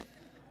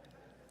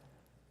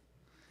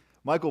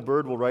Michael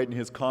Bird will write in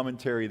his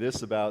commentary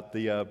this about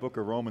the book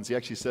of Romans. He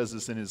actually says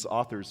this in his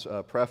author's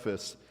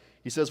preface.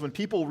 He says, when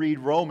people read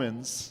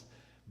Romans,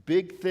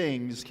 big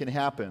things can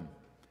happen.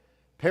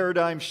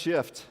 Paradigm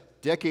shift,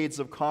 decades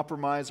of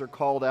compromise are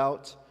called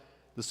out.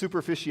 The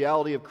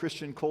superficiality of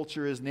Christian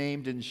culture is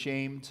named and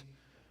shamed.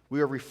 We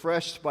are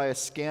refreshed by a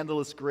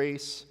scandalous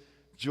grace.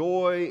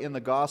 Joy in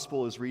the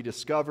gospel is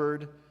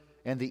rediscovered,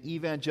 and the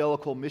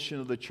evangelical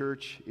mission of the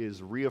church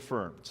is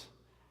reaffirmed.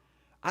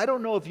 I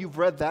don't know if you've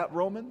read that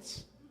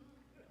Romans.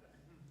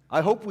 I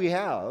hope we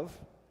have.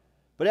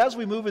 But as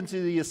we move into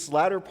this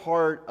latter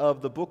part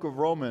of the book of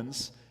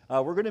Romans,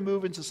 we're going to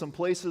move into some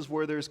places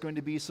where there's going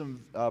to be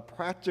some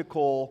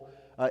practical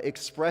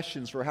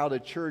expressions for how the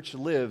church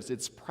lives.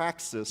 It's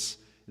praxis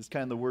is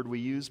kind of the word we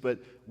use, but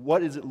what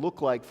does it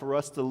look like for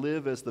us to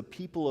live as the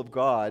people of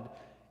God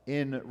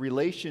in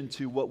relation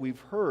to what we've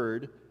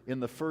heard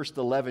in the first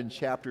 11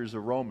 chapters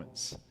of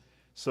Romans?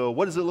 So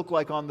what does it look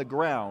like on the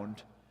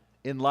ground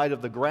in light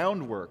of the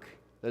groundwork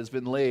that has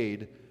been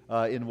laid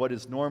in what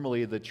is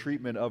normally the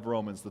treatment of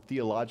Romans, the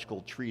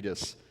theological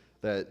treatise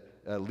that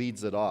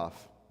leads it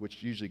off,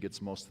 which usually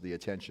gets most of the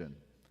attention.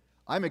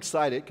 I'm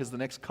excited because the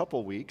next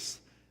couple weeks,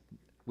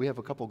 we have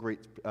a couple great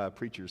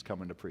preachers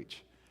coming to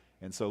preach.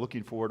 And so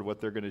looking forward to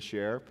what they're going to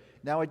share.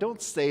 Now, I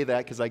don't say that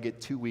because I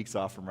get 2 weeks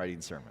off from writing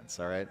sermons,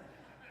 all right?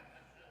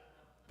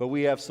 But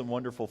we have some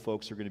wonderful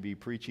folks who are going to be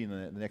preaching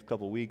in the next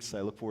couple of weeks.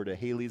 I look forward to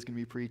Haley's going to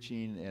be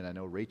preaching, and I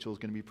know Rachel's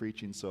going to be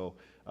preaching. So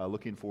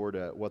looking forward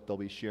to what they'll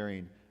be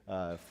sharing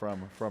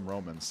from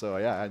Romans. So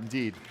yeah,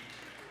 indeed.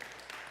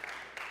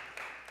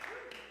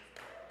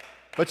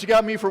 But you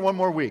got me for one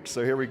more week,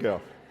 so here we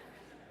go.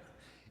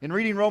 In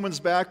reading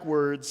Romans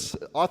backwards,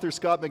 author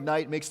Scott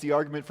McKnight makes the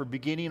argument for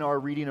beginning our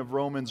reading of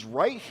Romans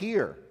right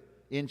here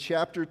in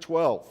chapter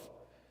 12.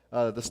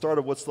 The start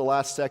of what's the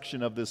last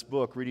section of this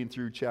book, reading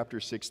through chapter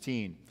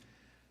 16.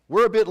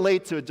 We're a bit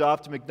late to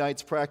adopt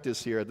McKnight's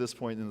practice here at this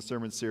point in the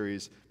sermon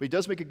series, but he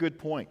does make a good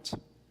point.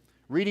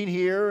 Reading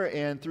here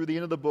and through the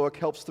end of the book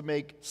helps to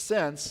make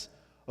sense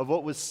of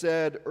what was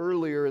said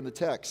earlier in the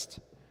text.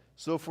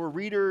 So for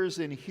readers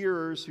and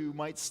hearers who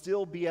might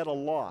still be at a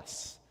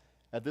loss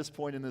at this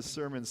point in this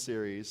sermon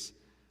series,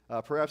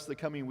 perhaps the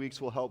coming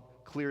weeks will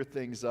help clear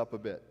things up a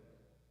bit.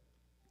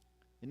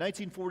 In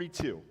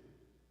 1942,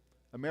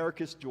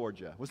 Americus,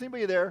 Georgia. Was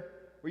anybody there?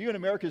 Were you in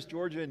Americus,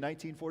 Georgia in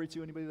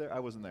 1942? Anybody there? I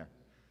wasn't there.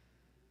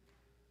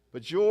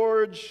 But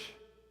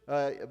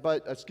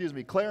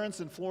Clarence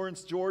and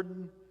Florence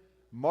Jordan,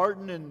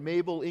 Martin and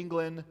Mabel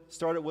England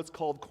started what's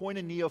called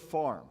Koinonia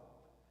Farm.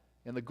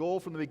 And the goal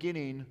from the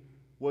beginning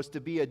was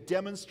to be a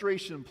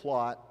demonstration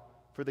plot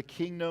for the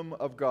kingdom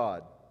of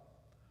God.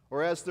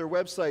 Or as their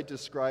website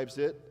describes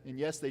it, and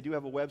yes, they do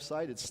have a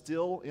website, it's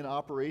still in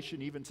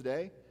operation even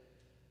today.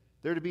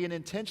 They're to be an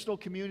intentional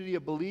community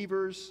of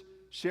believers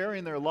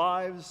sharing their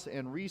lives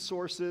and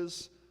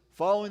resources,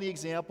 following the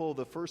example of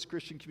the first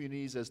Christian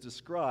communities as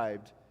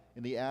described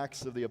in the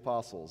Acts of the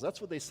Apostles. That's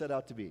what they set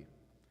out to be.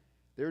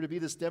 They're to be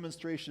this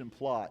demonstration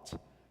plot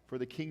for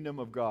the kingdom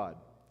of God.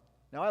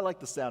 Now, I like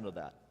the sound of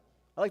that.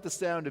 I like the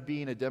sound of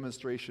being a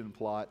demonstration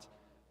plot.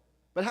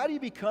 But how do you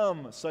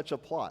become such a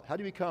plot? How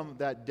do you become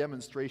that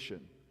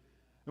demonstration?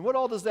 And what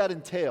all does that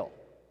entail?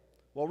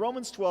 Well,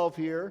 Romans 12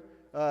 here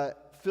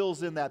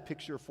fills in that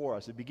picture for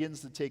us. It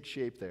begins to take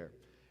shape there.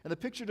 And the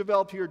picture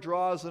developed here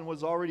draws on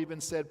what's already been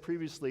said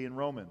previously in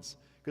Romans.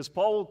 Because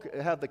Paul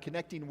will have the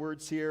connecting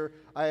words here,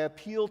 I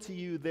appeal to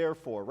you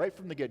therefore, right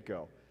from the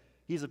get-go.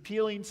 He's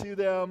appealing to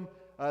them,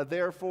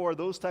 therefore,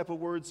 those type of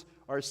words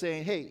are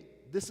saying, hey,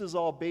 this is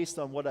all based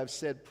on what I've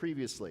said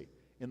previously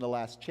in the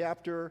last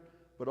chapter,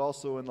 but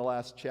also in the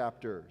last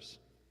chapters.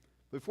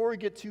 Before we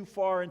get too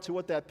far into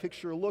what that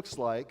picture looks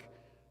like,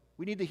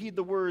 we need to heed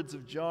the words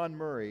of John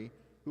Murray,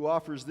 who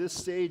offers this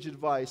sage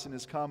advice in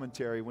his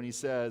commentary when he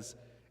says,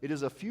 it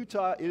is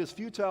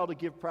futile to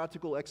give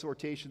practical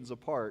exhortations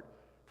apart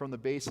from the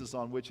basis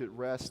on which it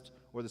rests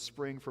or the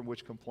spring from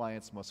which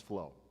compliance must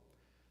flow.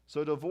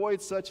 So to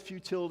avoid such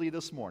futility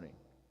this morning,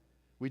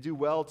 we do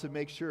well to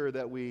make sure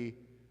that we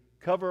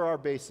cover our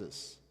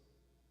bases.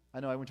 I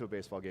know I went to a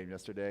baseball game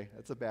yesterday.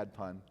 That's a bad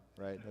pun,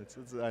 right?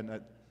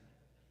 But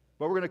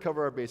we're going to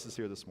cover our bases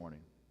here this morning.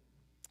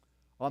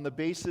 On the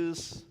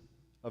basis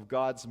of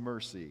God's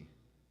mercy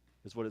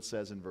is what it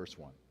says in verse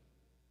 1.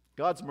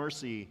 God's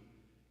mercy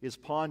is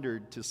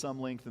pondered to some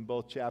length in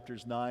both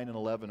chapters 9 and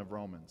 11 of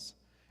Romans.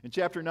 In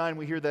chapter 9,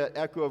 we hear that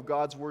echo of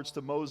God's words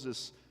to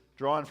Moses,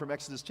 drawn from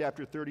Exodus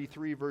chapter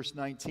 33, verse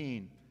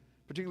 19,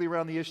 particularly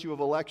around the issue of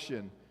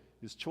election,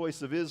 his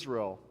choice of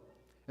Israel.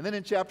 And then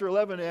in chapter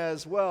 11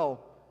 as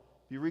well,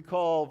 you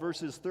recall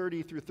verses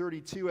 30 through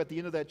 32 at the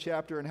end of that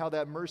chapter and how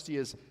that mercy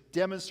is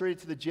demonstrated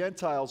to the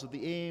Gentiles with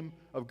the aim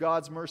of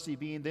God's mercy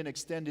being then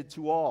extended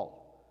to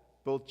all,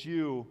 both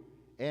Jew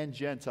and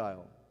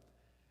Gentile.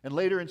 And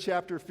later in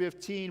chapter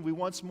 15, we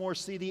once more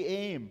see the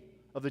aim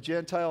of the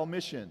Gentile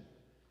mission,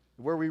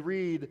 where we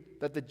read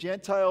that the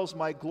Gentiles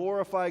might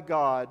glorify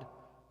God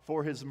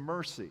for his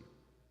mercy.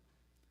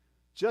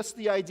 Just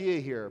the idea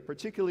here,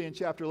 particularly in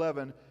chapter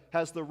 11,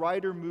 has the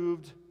writer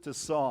moved to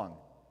song.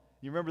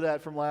 You remember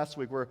that from last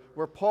week,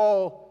 where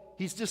Paul,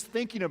 he's just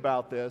thinking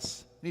about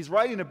this, and he's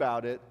writing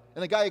about it,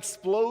 and the guy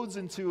explodes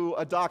into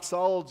a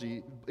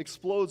doxology,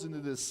 explodes into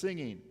this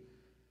singing.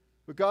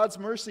 But God's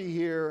mercy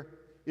here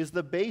is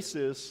the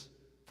basis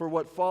for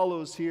what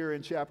follows here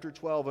in chapter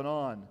 12 and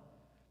on.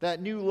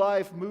 That new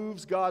life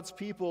moves God's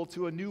people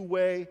to a new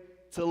way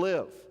to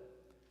live.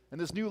 And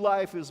this new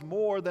life is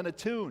more than a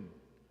tune,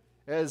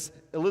 as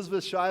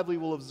Elizabeth Shively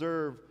will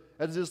observe,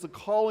 as it is the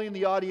calling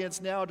the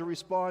audience now to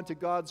respond to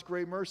God's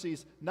great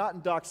mercies, not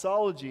in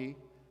doxology,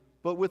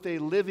 but with a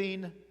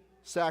living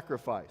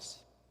sacrifice.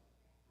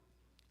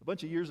 A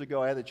bunch of years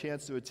ago, I had the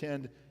chance to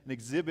attend an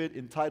exhibit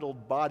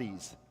entitled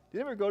Bodies. Did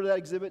you ever go to that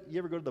exhibit? You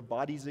ever go to the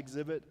Bodies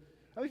exhibit?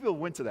 How many people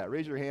went to that?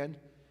 Raise your hand.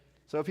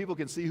 So people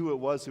can see who it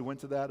was who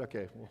went to that.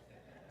 Okay, we'll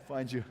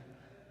find you.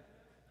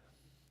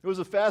 It was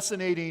a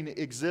fascinating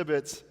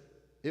exhibit.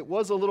 It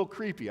was a little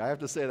creepy, I have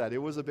to say that. It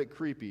was a bit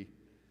creepy,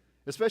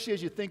 especially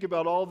as you think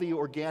about all the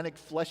organic,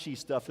 fleshy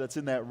stuff that's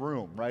in that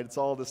room, right? It's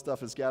all this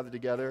stuff is gathered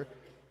together.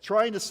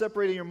 Trying to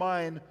separate in your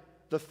mind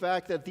the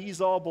fact that these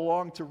all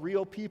belong to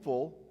real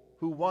people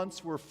who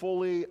once were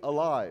fully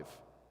alive.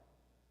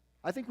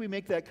 I think we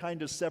make that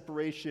kind of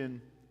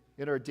separation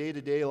in our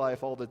day-to-day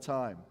life all the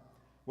time,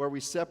 where we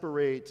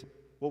separate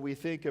what we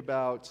think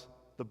about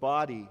the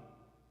body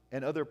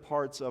and other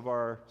parts of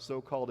our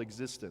so-called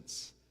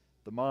existence,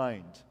 the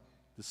mind,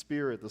 the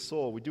spirit, the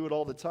soul. We do it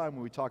all the time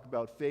when we talk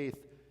about faith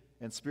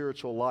and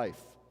spiritual life.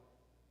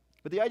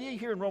 But the idea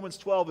here in Romans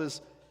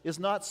 12 is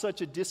not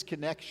such a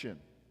disconnection.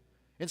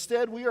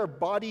 Instead, we are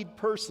bodied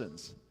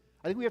persons.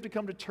 I think we have to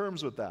come to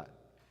terms with that.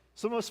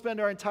 Some of us spend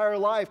our entire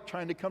life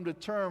trying to come to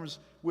terms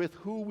with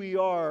who we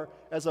are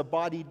as a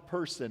bodied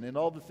person and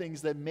all the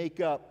things that make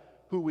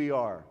up who we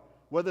are.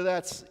 Whether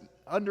that's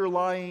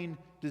underlying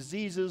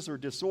diseases or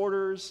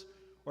disorders,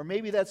 or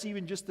maybe that's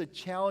even just the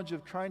challenge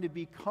of trying to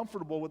be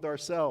comfortable with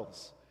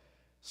ourselves.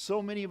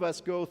 So many of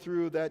us go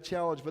through that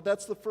challenge, but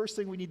that's the first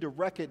thing we need to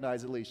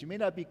recognize, at least. You may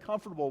not be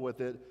comfortable with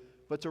it,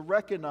 but to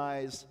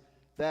recognize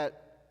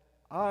that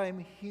I'm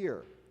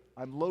here.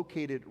 I'm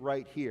located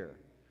right here.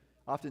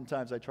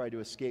 Oftentimes I try to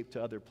escape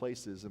to other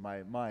places in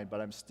my mind, but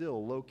I'm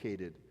still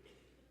located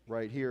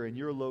right here, and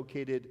you're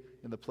located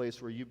in the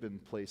place where you've been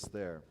placed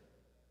there.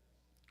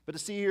 But to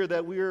see here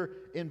that we're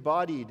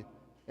embodied,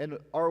 and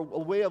our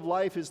way of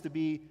life is to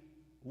be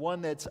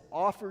one that's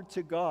offered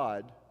to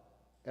God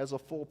as a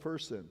full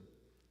person.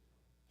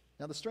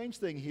 Now, the strange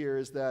thing here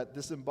is that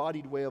this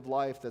embodied way of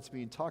life that's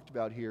being talked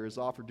about here is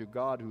offered to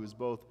God, who is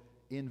both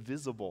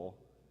invisible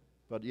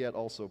but yet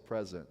also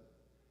present.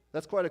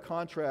 That's quite a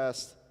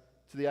contrast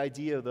to the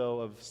idea, though,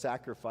 of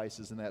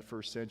sacrifices in that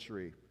first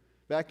century.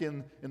 Back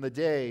in the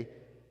day,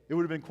 it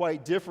would have been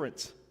quite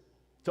different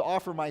to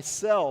offer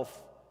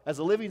myself as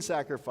a living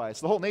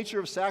sacrifice. The whole nature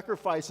of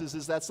sacrifices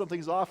is that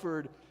something's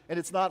offered and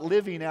it's not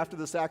living after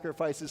the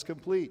sacrifice is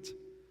complete.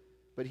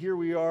 But here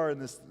we are in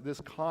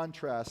this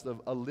contrast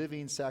of a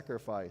living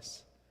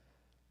sacrifice.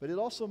 But it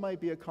also might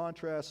be a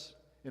contrast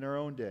in our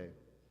own day.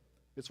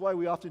 It's why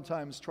we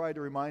oftentimes try to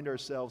remind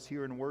ourselves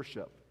here in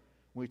worship,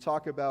 when we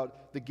talk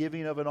about the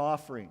giving of an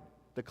offering,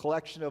 the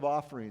collection of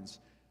offerings,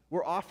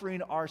 we're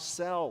offering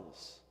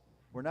ourselves.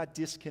 We're not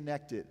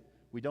disconnected.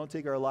 We don't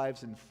take our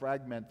lives and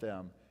fragment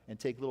them and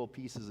take little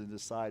pieces and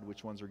decide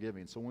which ones we're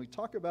giving. So when we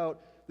talk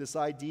about this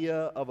idea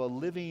of a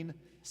living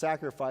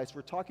sacrifice,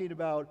 we're talking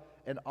about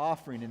an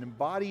offering, an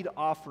embodied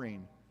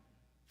offering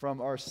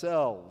from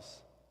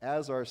ourselves,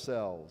 as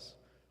ourselves.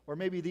 Or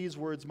maybe these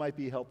words might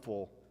be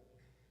helpful.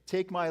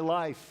 Take my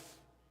life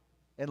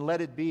and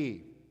let it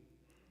be.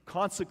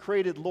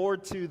 Consecrated,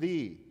 Lord, to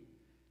thee.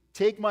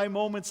 Take my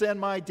moments and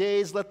my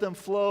days, let them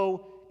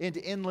flow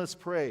into endless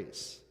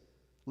praise.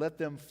 Let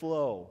them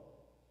flow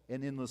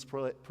in endless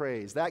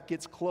praise. That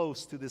gets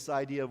close to this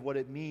idea of what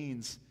it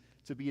means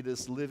to be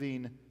this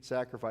living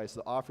sacrifice,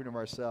 the offering of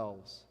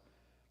ourselves.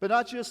 But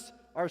not just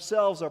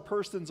ourselves, our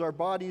persons, our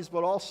bodies,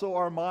 but also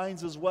our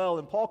minds as well.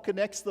 And Paul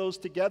connects those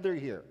together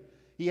here.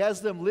 He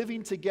has them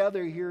living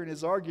together here in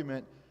his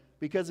argument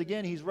because,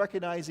 again, he's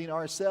recognizing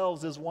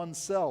ourselves as one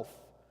self.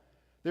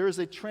 There is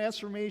a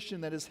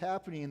transformation that is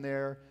happening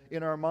there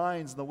in our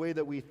minds and the way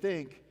that we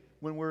think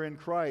when we're in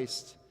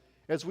Christ.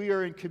 As we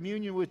are in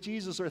communion with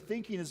Jesus, our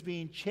thinking is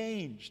being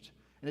changed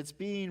and it's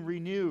being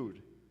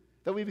renewed.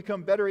 That we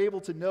become better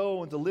able to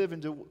know and to live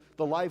into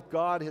the life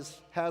God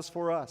has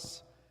for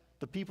us,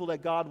 the people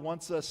that God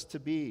wants us to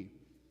be.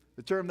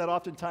 The term that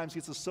oftentimes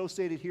gets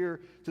associated here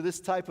to this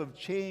type of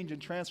change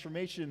and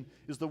transformation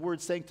is the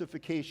word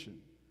sanctification.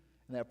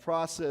 And that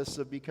process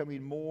of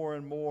becoming more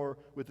and more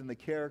within the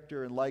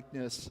character and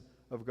likeness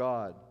of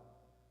God.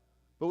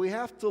 But we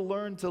have to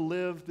learn to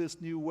live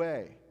this new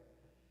way.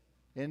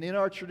 And in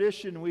our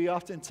tradition, we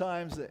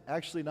oftentimes,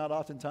 actually not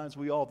oftentimes,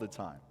 we all the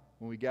time,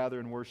 when we gather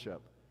and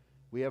worship,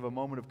 we have a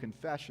moment of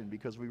confession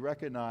because we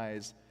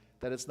recognize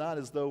that it's not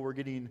as though we're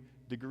getting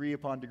degree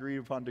upon degree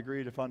upon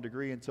degree upon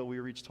degree until we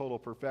reach total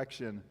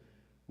perfection.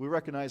 We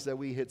recognize that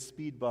we hit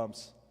speed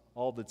bumps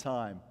all the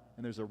time.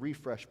 And there's a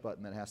refresh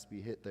button that has to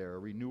be hit there, a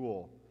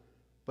renewal.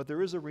 But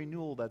there is a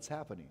renewal that's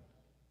happening.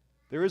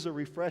 There is a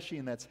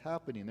refreshing that's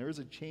happening. There is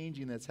a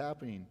changing that's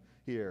happening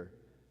here.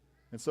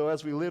 And so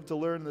as we live to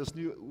learn this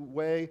new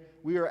way,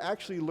 we are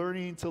actually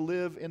learning to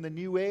live in the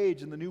new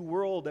age, in the new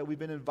world that we've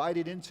been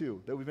invited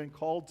into, that we've been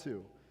called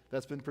to,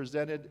 that's been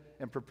presented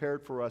and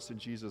prepared for us in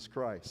Jesus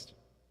Christ.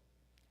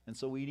 And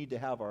so we need to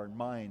have our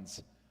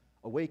minds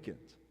awakened.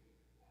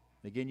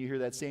 Again, you hear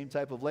that same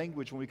type of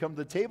language when we come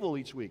to the table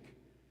each week.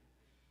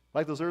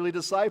 Like those early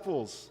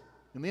disciples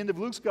in the end of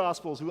Luke's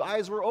Gospels, whose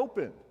eyes were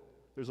open.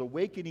 There's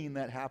awakening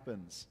that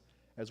happens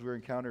as we're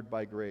encountered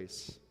by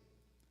grace.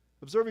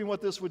 Observing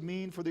what this would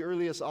mean for the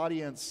earliest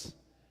audience,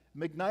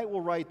 McKnight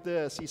will write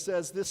this. He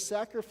says, this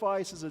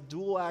sacrifice is a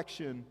dual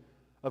action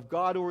of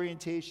God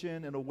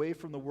orientation and away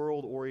from the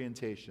world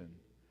orientation.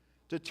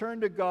 To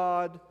turn to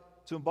God,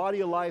 to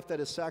embody a life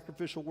that is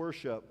sacrificial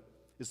worship,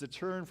 is to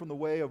turn from the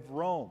way of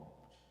Rome,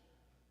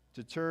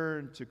 to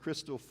turn to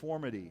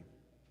Christoformity.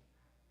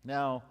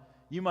 Now,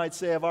 you might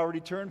say, I've already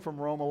turned from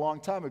Rome a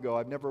long time ago.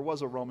 I never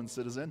was a Roman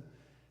citizen,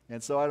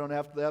 and so I don't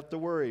have to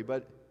worry.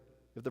 But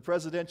if the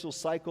presidential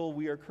cycle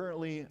we are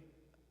currently,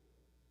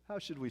 how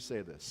should we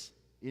say this?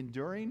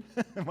 Enduring,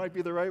 might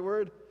be the right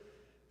word,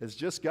 has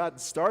just gotten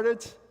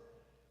started.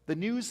 The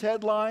news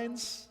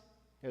headlines,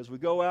 as we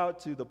go out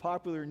to the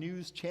popular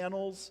news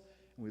channels,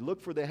 and we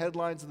look for the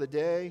headlines of the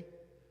day,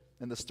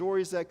 and the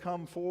stories that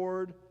come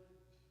forward,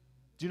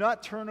 do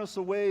not turn us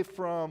away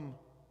from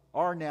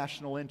our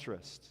national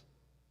interest,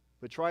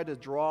 but try to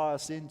draw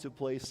us into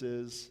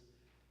places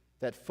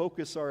that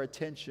focus our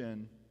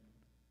attention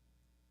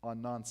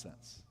on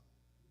nonsense,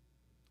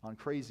 on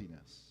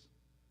craziness,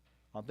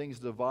 on things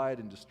that divide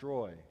and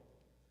destroy,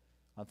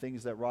 on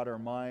things that rot our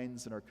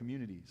minds and our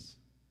communities,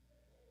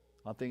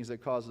 on things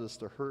that cause us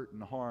to hurt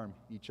and harm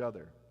each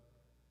other.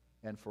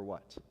 And for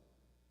what?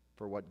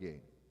 For what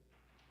gain?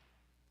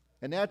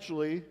 And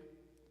naturally,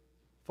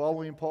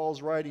 following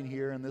Paul's writing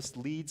here, and this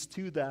leads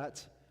to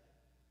that,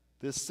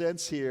 this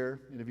sense here,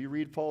 and if you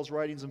read Paul's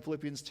writings in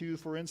Philippians 2,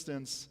 for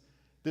instance,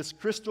 this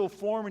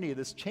Christoformity,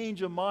 this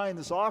change of mind,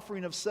 this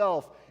offering of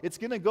self, it's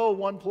going to go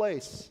one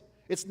place.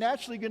 It's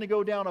naturally going to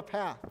go down a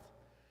path.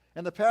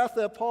 And the path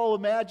that Paul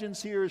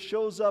imagines here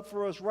shows up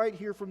for us right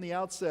here from the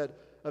outset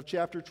of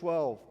chapter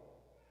 12.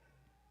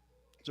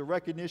 It's a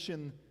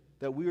recognition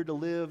that we are to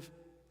live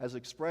as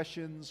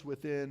expressions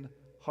within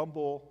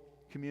humble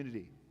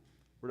community.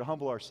 We're to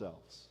humble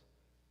ourselves.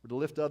 We're to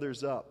lift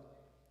others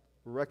up.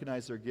 We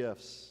recognize their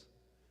gifts.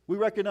 We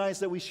recognize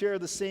that we share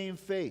the same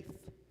faith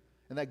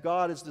and that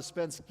God has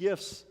dispensed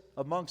gifts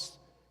amongst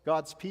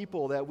God's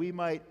people that we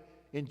might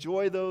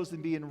enjoy those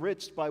and be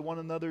enriched by one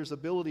another's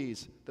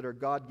abilities that are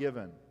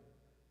God-given.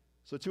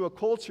 So to a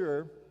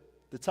culture,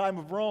 the time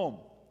of Rome,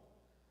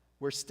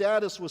 where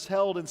status was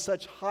held in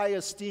such high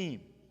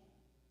esteem,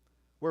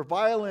 where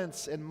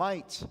violence and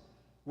might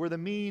were the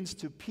means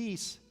to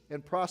peace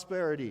and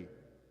prosperity.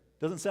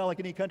 Doesn't sound like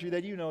any country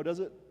that you know, does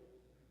it?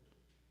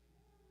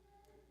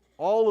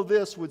 All of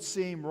this would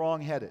seem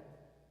wrong-headed.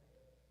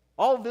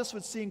 All of this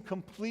would seem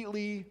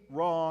completely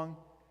wrong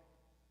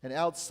and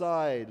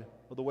outside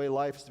of the way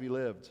life is to be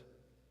lived.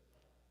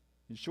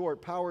 In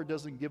short, power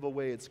doesn't give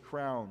away its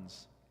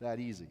crowns that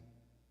easy.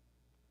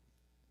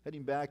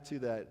 Heading back to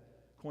that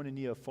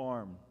Koinonia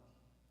farm,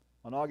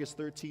 on August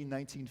 13,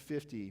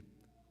 1950, in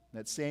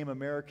that same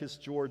Americus,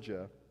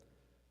 Georgia,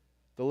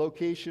 the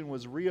location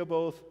was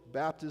Rehoboth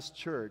Baptist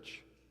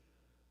Church.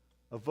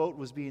 A vote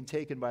was being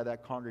taken by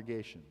that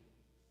congregation.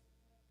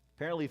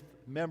 Apparently,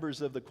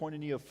 members of the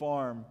Koinonia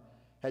farm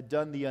had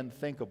done the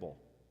unthinkable.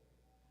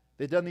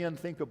 They'd done the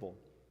unthinkable.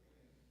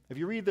 If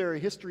you read their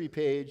history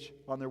page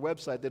on their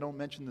website, they don't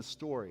mention this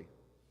story.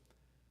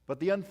 But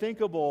the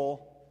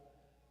unthinkable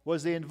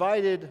was they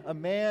invited a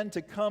man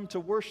to come to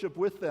worship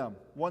with them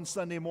one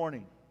Sunday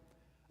morning.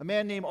 A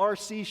man named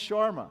R.C.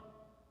 Sharma.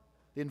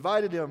 They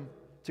invited him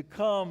to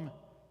come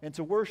and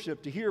to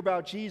worship, to hear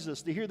about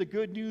Jesus, to hear the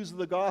good news of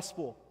the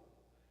gospel.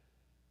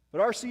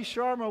 But R.C.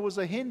 Sharma was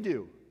a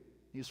Hindu.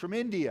 He's from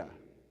India.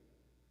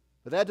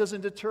 But that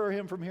doesn't deter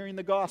him from hearing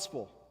the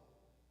gospel,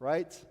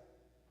 right?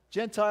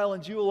 Gentile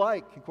and Jew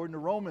alike, according to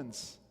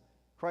Romans,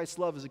 Christ's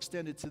love is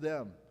extended to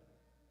them.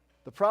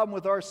 The problem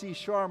with R.C.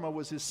 Sharma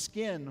was his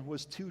skin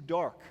was too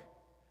dark.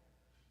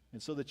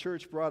 And so the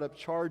church brought up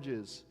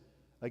charges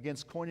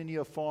against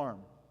Koinonia Farm,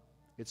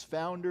 its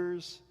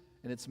founders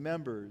and its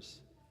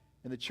members.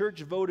 And the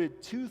church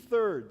voted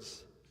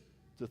 2/3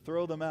 to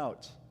throw them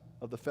out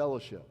of the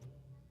fellowship.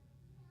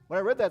 When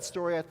I read that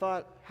story, I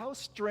thought, how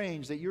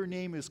strange that your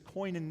name is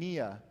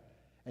Koinonia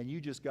and you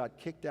just got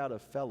kicked out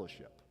of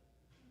fellowship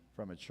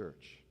from a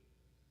church.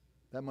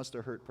 That must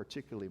have hurt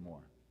particularly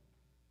more.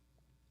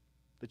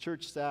 The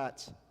church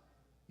sat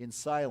in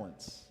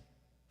silence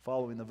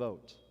following the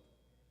vote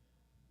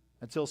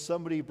until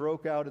somebody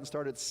broke out and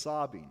started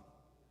sobbing.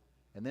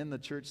 And then the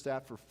church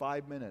sat for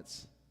 5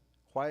 minutes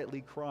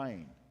quietly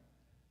crying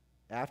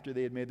after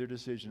they had made their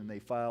decision, and they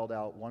filed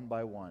out one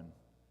by one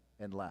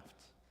and left.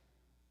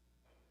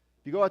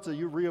 If you go out to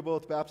your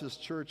Rehoboth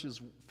Baptist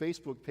Church's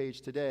Facebook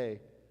page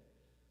today,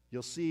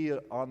 you'll see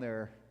on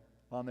their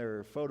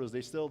photos,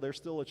 they're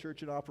still a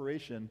church in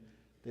operation,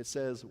 that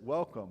says,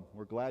 welcome,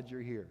 we're glad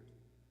you're here.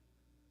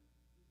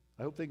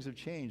 I hope things have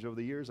changed over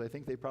the years. I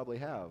think they probably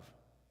have.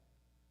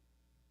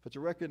 But to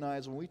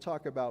recognize when we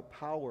talk about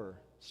power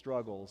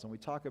struggles and we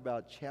talk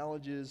about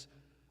challenges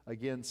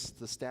against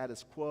the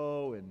status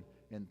quo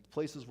and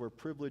places where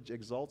privilege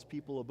exalts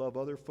people above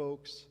other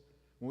folks,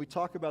 when we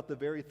talk about the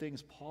very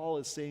things Paul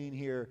is saying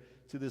here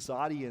to this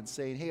audience,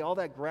 saying, hey, all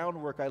that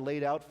groundwork I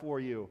laid out for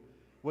you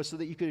was so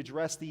that you could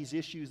address these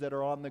issues that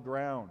are on the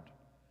ground,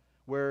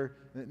 where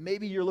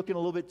maybe you're looking a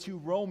little bit too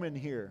Roman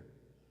here,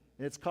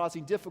 and it's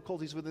causing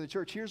difficulties within the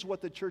church. Here's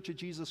what the Church of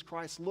Jesus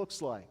Christ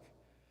looks like.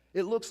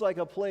 It looks like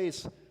a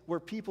place where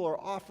people are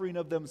offering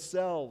of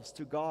themselves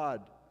to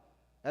God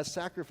as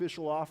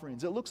sacrificial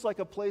offerings. It looks like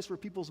a place where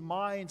people's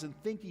minds and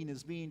thinking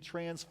is being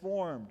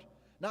transformed,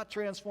 not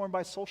transformed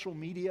by social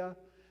media,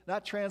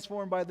 not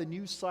transformed by the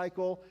news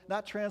cycle,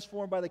 not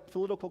transformed by the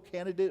political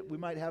candidate we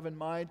might have in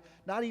mind,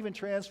 not even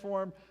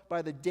transformed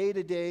by the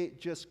day-to-day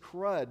just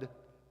crud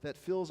that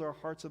fills our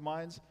hearts and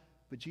minds,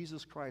 but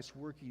Jesus Christ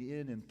working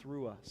in and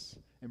through us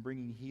and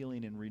bringing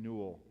healing and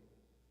renewal.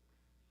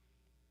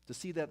 To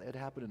see that it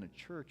happen in a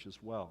church as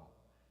well,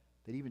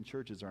 that even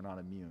churches are not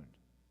immune.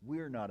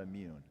 We're not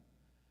immune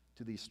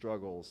to these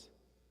struggles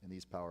and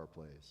these power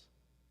plays.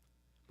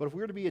 But if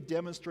we're to be a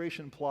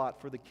demonstration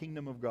plot for the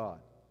kingdom of God,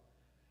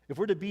 if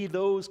we're to be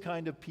those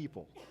kind of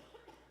people,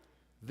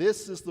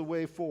 this is the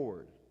way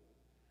forward.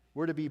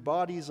 We're to be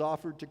bodies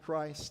offered to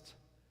Christ.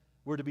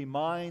 We're to be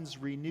minds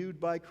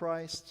renewed by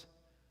Christ.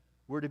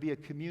 We're to be a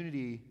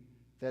community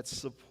that's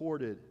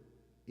supported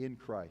in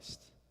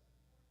Christ.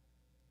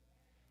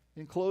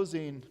 In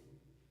closing,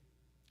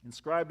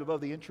 inscribed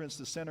above the entrance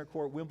to Center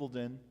Court,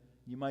 Wimbledon,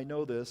 you might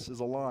know this, is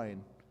a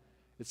line.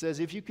 It says,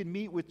 if you can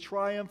meet with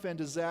triumph and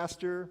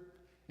disaster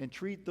and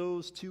treat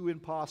those two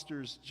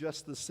impostors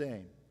just the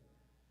same.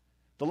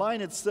 The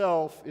line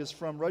itself is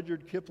from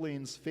Rudyard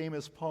Kipling's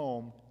famous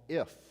poem,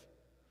 If,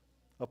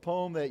 a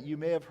poem that you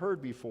may have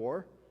heard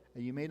before,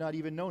 and you may not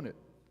even known it.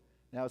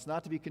 Now, it's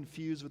not to be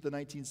confused with the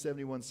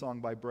 1971 song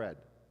by Bread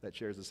that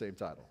shares the same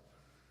title.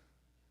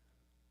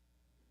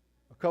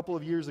 A couple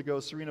of years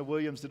ago, Serena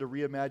Williams did a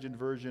reimagined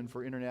version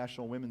for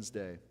International Women's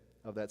Day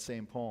of that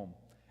same poem.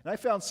 And I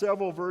found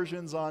several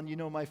versions on,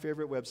 my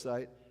favorite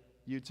website,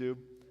 YouTube,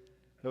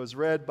 that was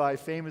read by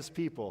famous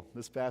people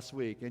this past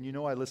week. And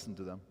I listened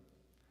to them.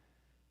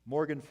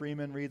 Morgan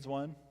Freeman reads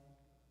one.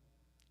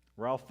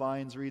 Ralph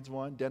Fiennes reads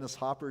one. Dennis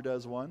Hopper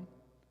does one.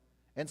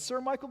 And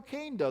Sir Michael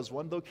Caine does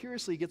one, though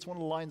curiously he gets one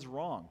of the lines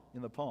wrong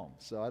in the poem.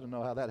 So I don't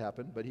know how that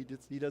happened, but he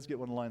does get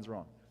one of the lines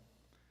wrong.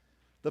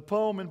 The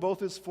poem in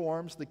both its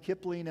forms, the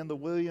Kipling and the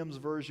Williams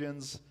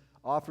versions,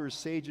 offers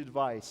sage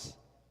advice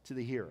to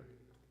the hearer.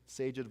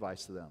 Sage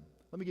advice to them.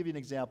 Let me give you an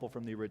example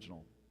from the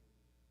original.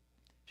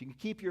 If you can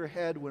keep your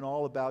head when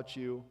all about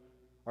you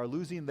are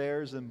losing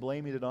theirs and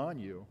blaming it on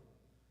you,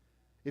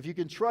 if you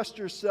can trust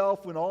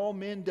yourself when all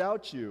men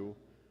doubt you,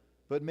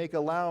 but make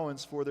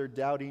allowance for their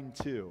doubting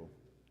too.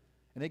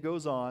 And it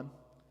goes on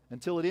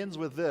until it ends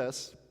with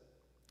this: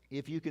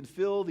 if you can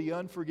fill the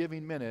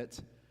unforgiving minute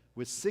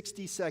with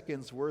 60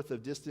 seconds worth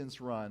of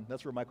distance run,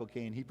 that's where Michael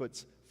Caine, he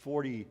puts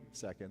 40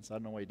 seconds. I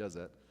don't know why he does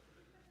that.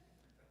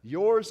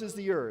 Yours is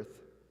the earth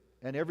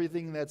and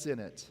everything that's in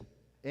it,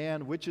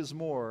 and which is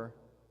more,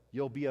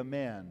 you'll be a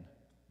man,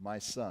 my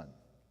son.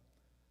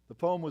 The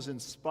poem was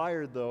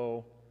inspired,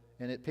 though,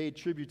 and it paid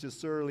tribute to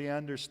Sir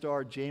Leander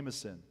Starr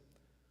Jameson,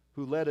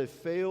 who led a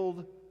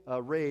failed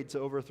raid to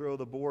overthrow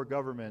the Boer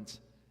government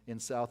in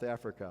South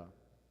Africa.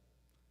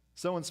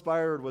 So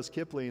inspired was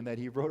Kipling that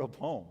he wrote a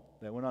poem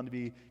that went on to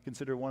be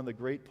considered one of the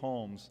great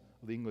poems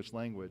of the English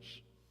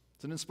language.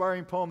 It's an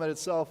inspiring poem that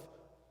itself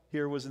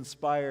here was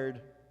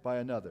inspired by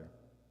another.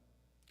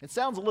 It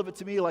sounds a little bit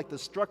to me like the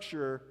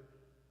structure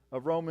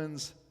of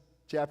Romans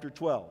chapter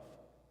 12.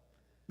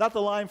 Not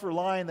the line for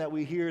line that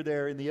we hear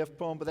there in the If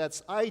poem, but that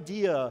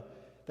idea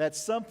that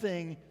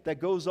something that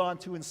goes on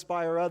to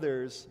inspire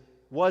others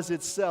was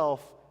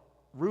itself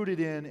rooted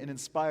in and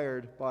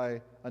inspired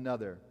by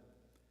another.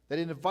 That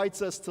it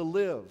invites us to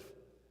live,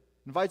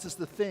 invites us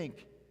to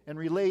think and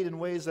relate in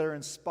ways that are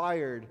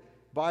inspired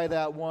by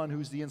that one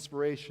who's the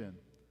inspiration.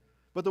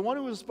 But the one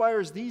who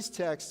inspires these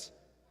texts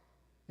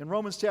in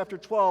Romans chapter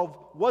 12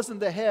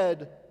 wasn't the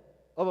head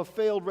of a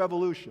failed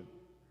revolution.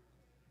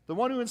 The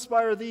one who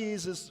inspired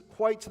these is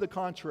quite to the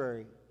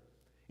contrary.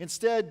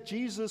 Instead,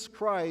 Jesus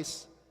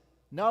Christ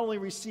not only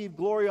received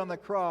glory on the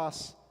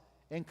cross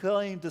and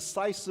claimed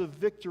decisive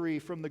victory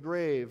from the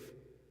grave,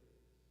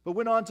 but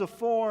went on to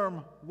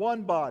form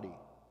one body,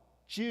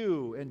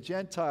 Jew and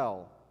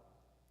Gentile,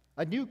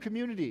 a new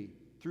community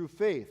through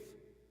faith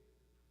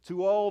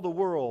to all the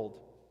world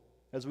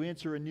as we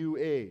enter a new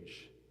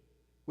age.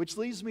 Which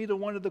leads me to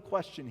one of the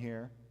question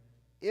here: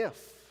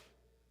 if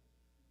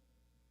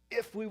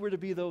we were to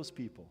be those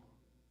people,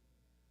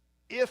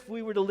 if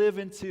we were to live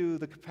into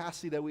the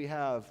capacity that we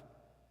have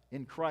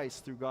in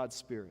Christ through God's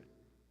Spirit,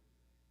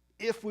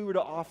 if we were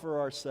to offer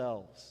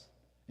ourselves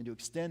and to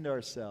extend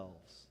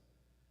ourselves,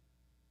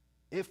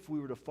 if we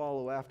were to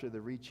follow after the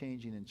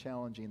rechanging and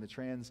challenging,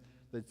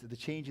 the the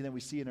changing that we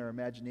see in our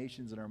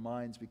imaginations and our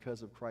minds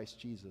because of Christ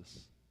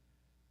Jesus,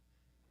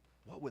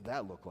 what would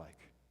that look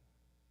like?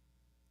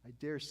 I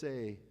dare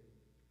say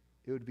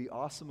it would be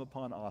awesome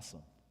upon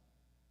awesome.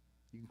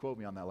 You can quote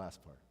me on that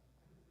last part.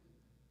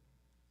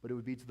 But it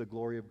would be to the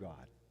glory of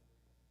God.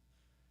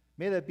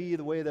 May that be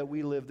the way that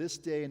we live this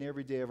day and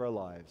every day of our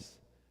lives,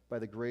 by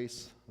the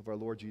grace of our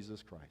Lord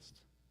Jesus Christ.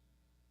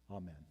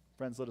 Amen.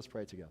 Friends, let us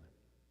pray together.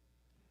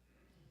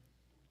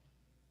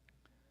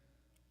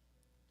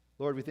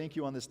 Lord, we thank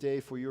you on this day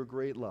for your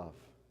great love.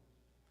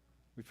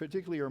 We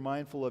particularly are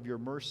mindful of your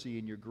mercy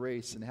and your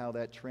grace and how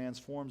that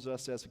transforms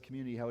us as a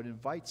community, how it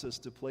invites us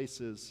to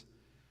places,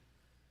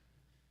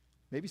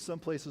 maybe some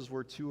places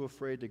we're too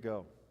afraid to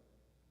go.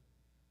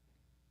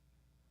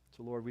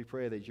 So, Lord, we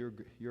pray that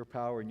your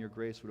power and your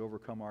grace would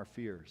overcome our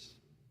fears.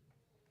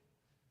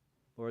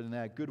 Lord, in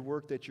that good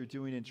work that you're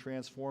doing in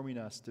transforming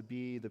us to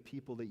be the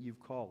people that you've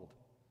called.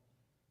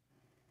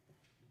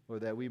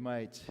 Lord, that we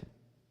might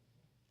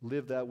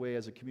live that way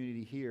as a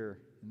community here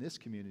in this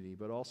community,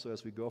 but also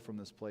as we go from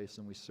this place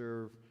and we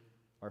serve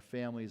our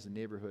families and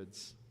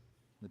neighborhoods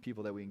and the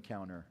people that we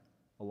encounter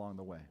along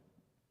the way,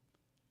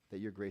 that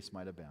your grace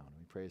might abound.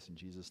 We pray this in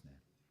Jesus'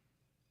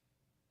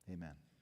 name. Amen.